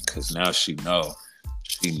baby. Because now she know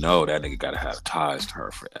that nigga gotta have ties to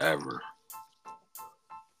her forever.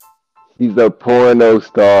 She's a porno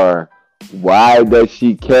star. Why does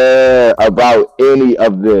she care about any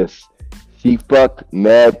of this? She fucked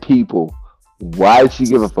mad people. Why does she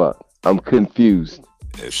give a fuck? I'm confused.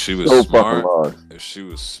 If she was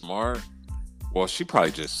smart, well, she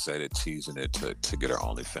probably just said it, teasing it to get her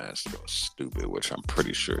OnlyFans to go stupid, which I'm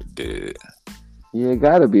pretty sure it did. Yeah, it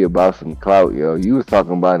gotta be about some clout, yo. You was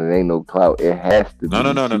talking about it ain't no clout. It has to be. No.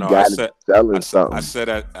 I said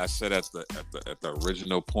at the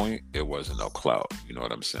original point, it wasn't no clout. You know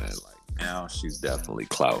what I'm saying? Like now, she's definitely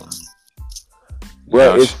clouting.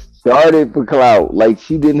 Well, it started for clout. Like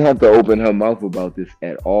she didn't have to open her mouth about this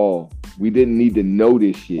at all. We didn't need to know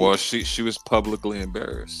this shit. Well, she was publicly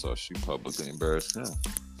embarrassed, so she publicly embarrassed him.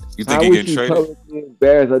 You think he getting traded? Publicly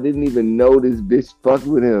embarrassed. I didn't even know this bitch fucked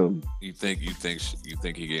with him. You think he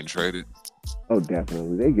getting traded? Oh,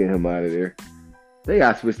 definitely. They get him out of there. They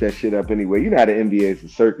gotta switch that shit up anyway. You know how the NBA is a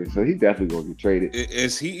circus, so he definitely gonna get traded.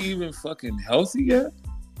 Is he even fucking healthy yet?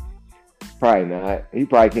 Probably not. He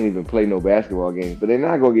probably can't even play no basketball games. But they're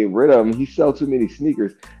not gonna get rid of him. He sells too many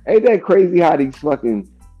sneakers. Ain't that crazy how these fucking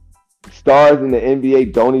stars in the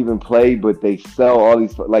NBA don't even play, but they sell all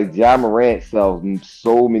these, like Ja Morant sells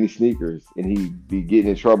so many sneakers and he be getting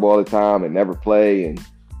in trouble all the time and never play, and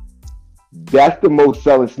that's the most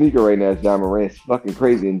selling sneaker right now is Ja Morant. It's fucking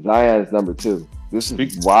crazy, and Zion's number 2. This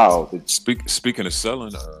is wild. Speaking of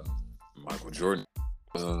selling, Michael Jordan,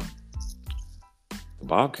 the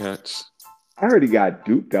Bobcats. I heard he got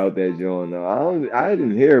duped out that joint. I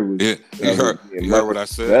didn't hear it. You heard what I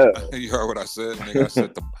said? You heard what I said? Nigga,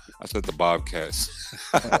 I said the Bobcats.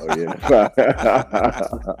 Oh, yeah.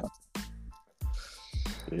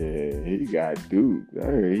 Yeah, he got duped. I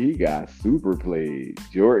heard he got super played.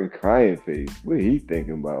 Jordan crying face. What he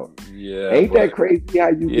thinking about? Yeah. Ain't that crazy how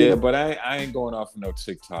you Yeah, but I ain't going off no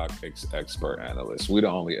TikTok expert analyst. We the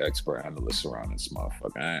only expert analysts around this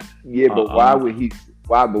motherfucker. But why would he?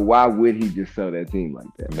 Why would he just sell that team like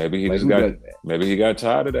that? Maybe he like, maybe he got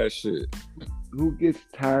tired of that shit. who gets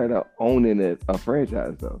tired of owning a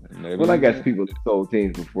franchise though? Maybe well, I guess people that sold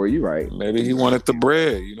teams before. You right? Maybe he wanted the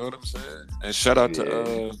bread. You know what I'm saying? And shout out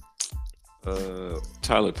to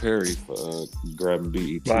Tyler Perry for grabbing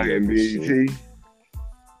BET. Buying BET.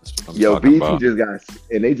 Yo, BET just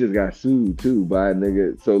got sued too by a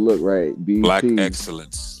nigga. So look, right, BET Black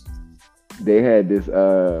Excellence. They had this.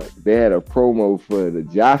 They had a promo for the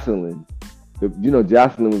Jocelyn.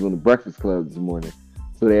 Jocelyn was on the Breakfast Club this morning,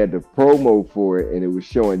 so they had the promo for it, and it was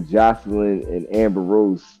showing Jocelyn and Amber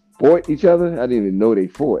Rose fought each other. I didn't even know they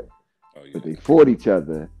fought, but they fought each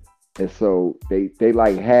other, and so they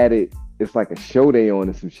like had it. It's like a show they on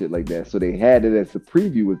and some shit like that. So they had it as the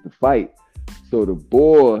preview with the fight. So the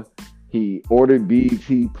boy, he ordered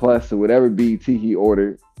BET Plus or whatever BET he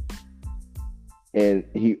ordered. And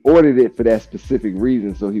he ordered it for that specific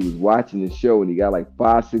reason. So he was watching the show and he got like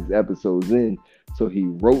 5-6 episodes in. So he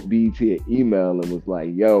wrote BET an email and was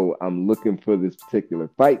like, yo, I'm looking for this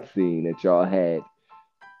particular fight scene that y'all had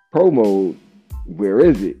promoed. Where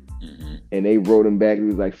is it? Mm-hmm. And they wrote him back. He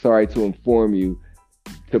was like, sorry to inform you,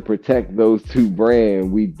 to protect those two brands,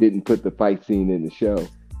 we didn't put the fight scene in the show.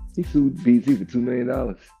 He sued BET for $2 million.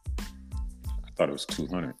 I thought it was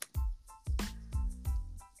 200.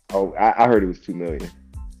 Oh, I heard it was $2 million.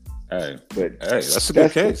 Hey, that's a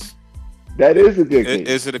good case. That is a good case.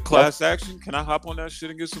 Is it a class action? Can I hop on that shit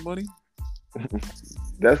and get some money?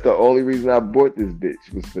 That's the only reason I bought this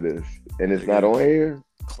bitch was for this, and it's not on air.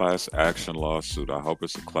 Class action lawsuit. I hope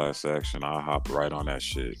it's a class action. I'll hop right on that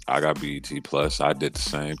shit. I got BET Plus. I did the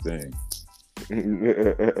same thing.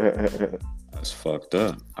 That's fucked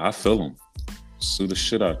up. I feel them. Sue the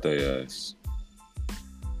shit out their ass.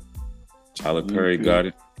 Tyler Perry got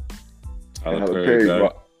it.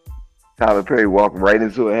 Tyler Perry walked right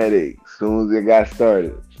into a headache as soon as it got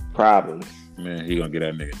started. Problems. Man, he gonna get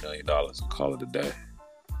that nigga $1 million and call it a day.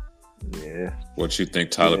 Yeah. What you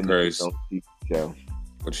think Tyler Perry's?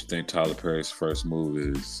 What you think Tyler Perry's first move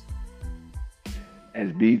is?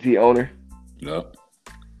 As BET owner? Yep.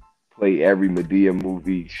 Play every Medea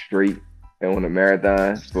movie straight and on a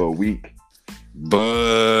marathon for a week.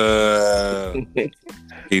 But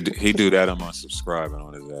he do that. I'm unsubscribing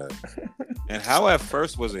on his ass. And how at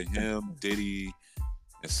first was it him, Diddy,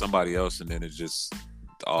 and somebody else, and then it just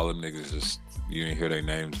all them niggas just you didn't hear their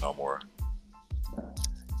names no more.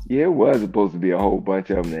 Yeah, it was supposed to be a whole bunch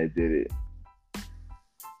of them that did it.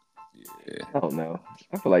 Yeah. I don't know.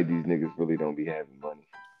 I feel like these niggas really don't be having money.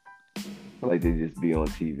 I feel like they just be on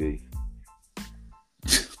TV.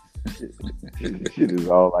 Shit is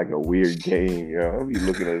all like a weird game, yo. I'll be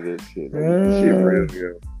looking at this shit. Like, this shit real,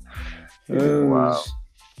 yo. Wow.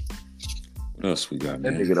 What else we got,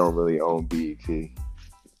 man? That nigga don't really own BET. That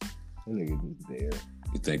nigga just there.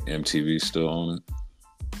 You think MTV still own it?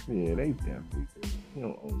 Yeah, they definitely do. He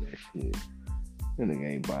don't own that shit. That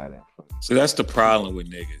nigga ain't buy that fucking. See, that's the problem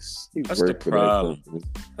with niggas. That's the problem.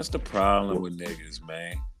 That's the problem with niggas,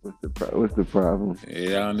 man. What's the problem?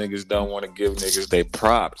 Y'all niggas don't want to give niggas they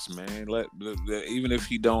props, man. Even if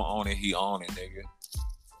he don't own it, he own it, nigga.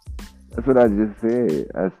 That's what I just said.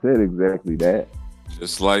 I said exactly that.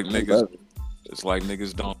 It's like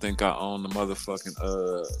niggas don't think I own the motherfucking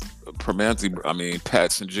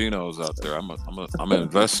Pats and Genos out there. I'm an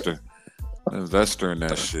investor. I'm an investor in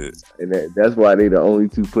that shit. And that's why they the only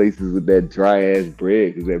two places with that dry ass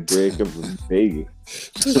bread, because that bread comes from Vegas.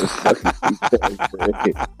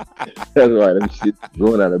 That's why them shit's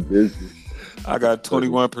going out of business. I got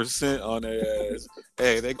 21% on their ass.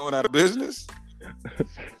 Hey, they going out of business?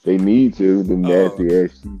 They need to. Them nasty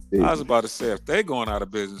ass shit. I was about to say, if they going out of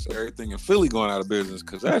business, everything in Philly going out of business,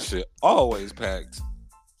 because that shit always packed.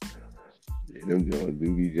 Yeah, them joints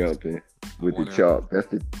do be jumping with the chalk. That's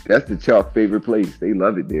the chalk favorite place. They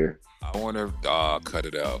love it there. I wonder if cut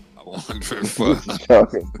it out. I wonder if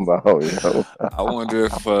I wonder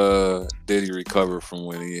if Diddy recovered from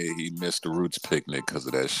when he missed the Roots picnic because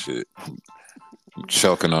of that shit. I'm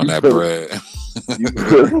choking on that bread. you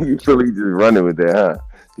feel just running with that, huh?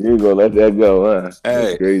 You ain't gonna let that go, huh? Hey,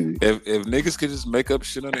 that's crazy. If niggas could just make up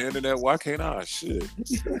shit on the internet, why can't I? Shit.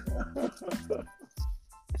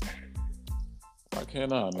 Why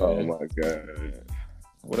can't I, man? Oh my god.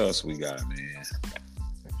 What else we got, man?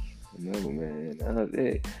 No, man.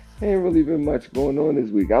 There ain't really been much going on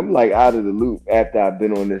this week. I'm like out of the loop after I've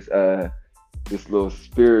been on this little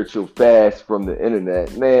spiritual fast from the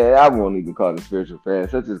internet. Man, I won't even call it a spiritual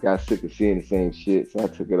fast. I just got sick of seeing the same shit, so I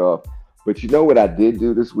took it off. But you know what I did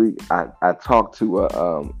do this week? I talked to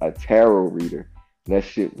a tarot reader. And that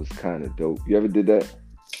shit was kind of dope. You ever did that?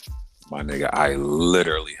 My nigga, I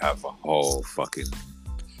literally have a whole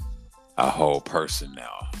person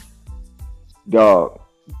now. Dog,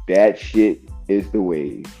 that shit is the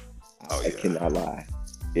wave. I cannot lie.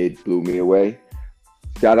 It blew me away.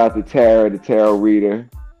 Shout out to Tara, the tarot reader.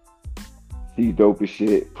 She's dope as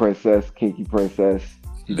shit. Princess, Kinky Princess.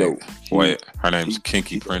 She dope. Wait, her name's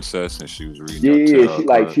Kinky Princess, and she was reading. Yeah, she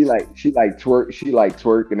like twerk. She like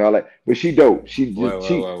twerk and all that. But she dope. She just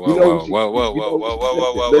she. You know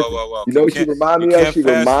what she remind me of? She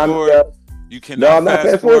remind me of. You cannot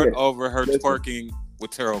fast forward over her twerking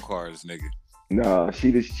with tarot cards, nigga. No,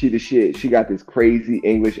 she the shit. She got this crazy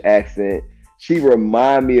English accent. She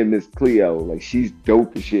remind me of Miss Cleo. Like, she's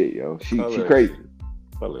dope as shit, yo. She crazy.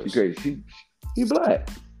 She crazy. She black.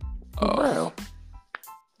 She brown.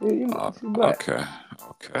 Yeah, she black. Okay.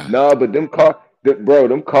 No, but them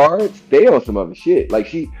cards, they on some other shit. Like,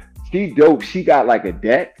 she dope. She got like a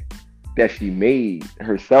deck that she made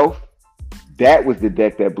herself. That was the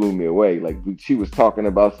deck that blew me away. Like, she was talking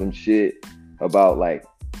about some shit about like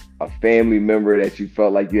a family member that you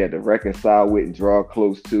felt like you had to reconcile with and draw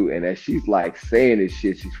close to. And as she's like saying this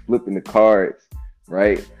shit, she's flipping the cards,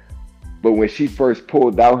 right? But when she first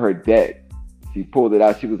pulled out her deck, she pulled it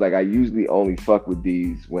out. She was like, I usually only fuck with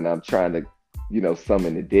these when I'm trying to,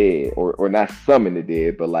 summon the dead, or not summon the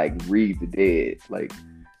dead, but like read the dead. Like,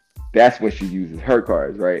 that's when she uses her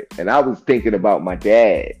cards, right? And I was thinking about my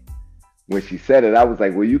dad. When she said it, I was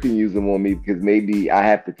like, well, you can use them on me because maybe I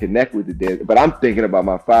have to connect with the dead. But I'm thinking about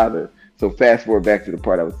my father. So fast forward back to the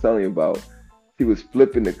part I was telling you about. She was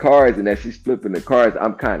flipping the cards, and as she's flipping the cards,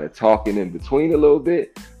 I'm kind of talking in between a little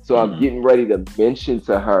bit. So I'm getting ready to mention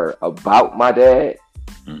to her about my dad.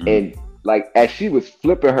 Mm-hmm. And like, as she was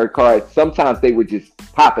flipping her cards, sometimes they were just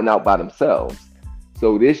popping out by themselves.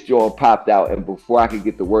 So this joint popped out, and before I could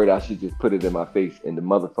get the word out, she just put it in my face, and the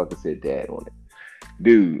motherfucker said dad on it.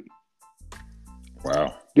 Dude.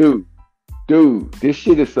 Wow. Dude, this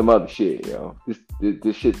shit is some other shit, yo.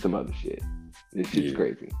 This shit's some other shit. This shit's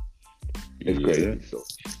crazy. It's crazy.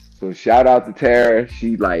 So shout out to Tara.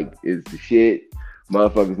 She like is the shit.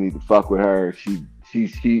 Motherfuckers need to fuck with her.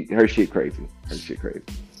 Her shit crazy. Her shit crazy.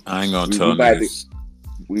 I ain't gonna tell niggas.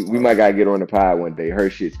 We might gotta get her on the pod one day.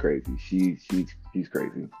 Her shit's crazy. She's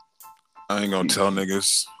crazy. I ain't gonna tell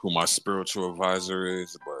niggas who my spiritual advisor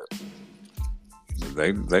is, but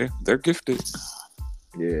they're gifted.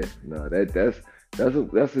 Yeah, no, that's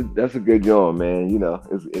a good job, man. Yeah.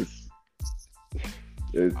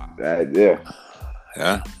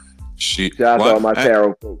 Shout out to all my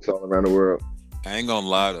tarot folks all around the world. I ain't gonna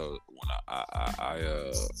lie though, when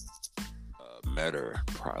I met her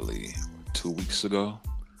probably 2 weeks ago,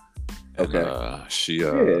 and she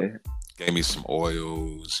gave me some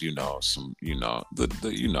oils,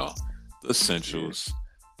 the essentials.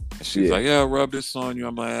 And she's like, yeah, rub this on you.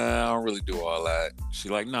 I'm like, I don't really do all that.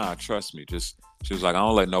 She's like, nah, trust me. She was like, I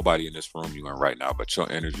don't let nobody in this room you in right now, but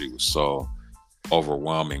your energy was so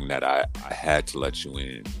overwhelming that I had to let you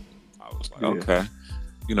in. I was like, okay.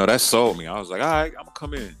 That sold me. I was like, all right, I'm gonna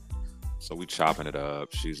come in. So we chopping it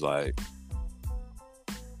up. She's like,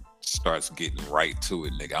 starts getting right to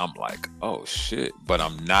it, nigga. I'm like, oh shit. But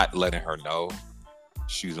I'm not letting her know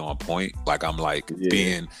she's on point. Like, I'm like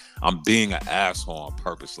being an asshole on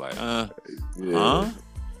purpose. Like, huh? You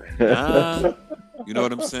know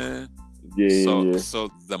what I'm saying? So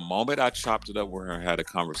the moment I chopped it up with her and had a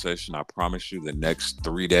conversation, I promise you the next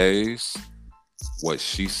 3 days, what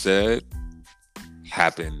she said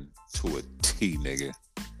happened to a T, nigga.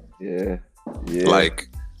 Yeah.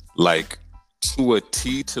 Like to a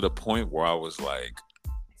T, to the point where I was like,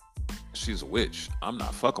 she's a witch. I'm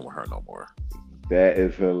not fucking with her no more. That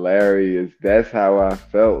is hilarious. That's how I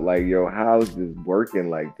felt. Like, yo, how's this working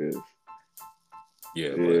like this?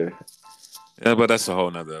 Yeah. But that's a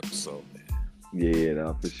whole nother episode, man. Yeah,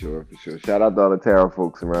 no, for sure. Shout out to all the tarot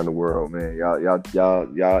folks around the world, man.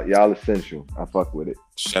 Y'all essential. I fuck with it.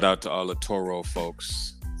 Shout out to all the Toro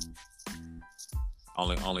folks.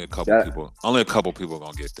 Only a couple people. Only a couple people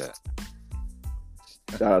gonna get that.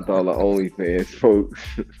 Shout out to all the OnlyFans folks.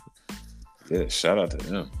 Yeah, shout out to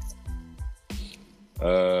them.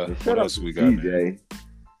 What else we got? CJ.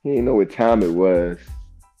 He didn't know what time it was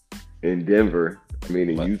in Denver. I mean,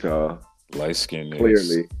 in Utah. Light-skinned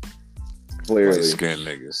niggas. Clearly. Light-skinned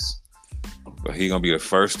niggas. But he gonna be the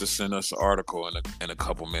first to send us an article in a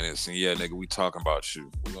couple minutes. And yeah, nigga, we talking about you.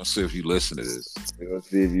 We gonna see if you listen to this. We gonna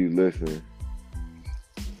see if you listen.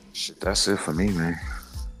 Shit, that's it for me, man.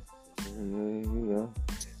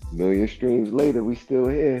 Million streams later, we still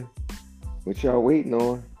here. What y'all waiting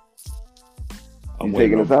on? You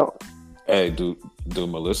taking us out? Hey, do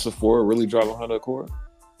Melissa Ford really drive 100 Accord?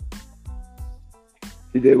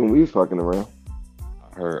 She did when we was fucking around.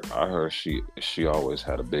 I heard she always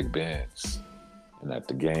had a big Benz, and that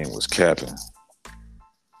the game was capping.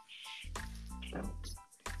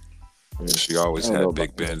 She always had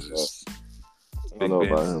big Benzes. I don't know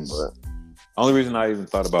about him, but only reason I even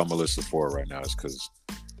thought about Melissa Ford right now is because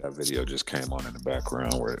that video just came on in the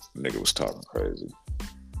background where the nigga was talking crazy.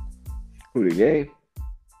 Who, the game?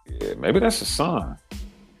 Yeah, maybe that's a sign.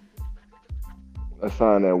 A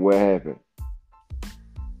sign that what happened?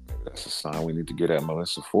 Maybe that's a sign we need to get at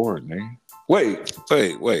Melissa Ford, man. Wait.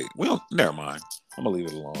 We don't. Never mind. I'm gonna leave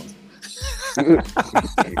it alone. I'm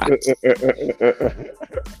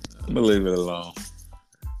gonna leave it alone.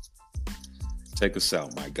 Take us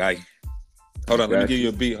out, my guy. Hold on, let me give you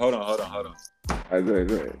a beat. Hold on. All right, go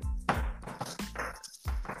ahead.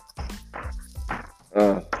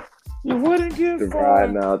 You wouldn't give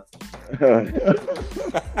riding out.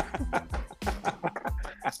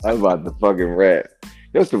 I was about to fucking rap.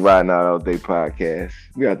 It's the Riding Out All Day podcast.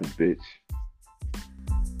 We got this bitch.